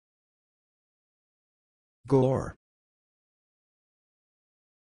Galore.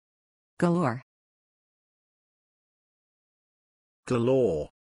 Galore. Galore.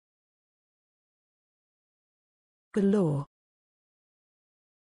 Galore.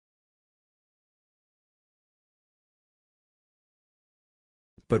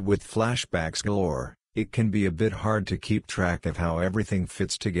 But with flashbacks galore, it can be a bit hard to keep track of how everything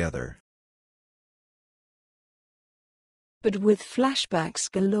fits together. But with flashbacks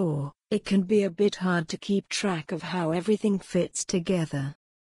galore, it can be a bit hard to keep track of how everything fits together.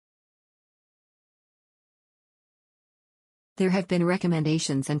 There have been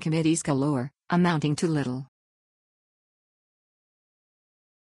recommendations and committees galore, amounting to little.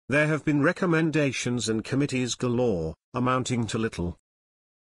 There have been recommendations and committees galore, amounting to little.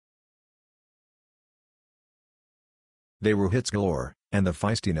 They were hits galore, and the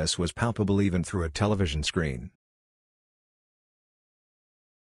feistiness was palpable even through a television screen.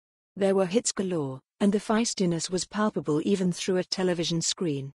 There were hits galore, and the feistiness was palpable even through a television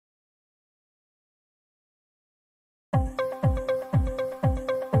screen.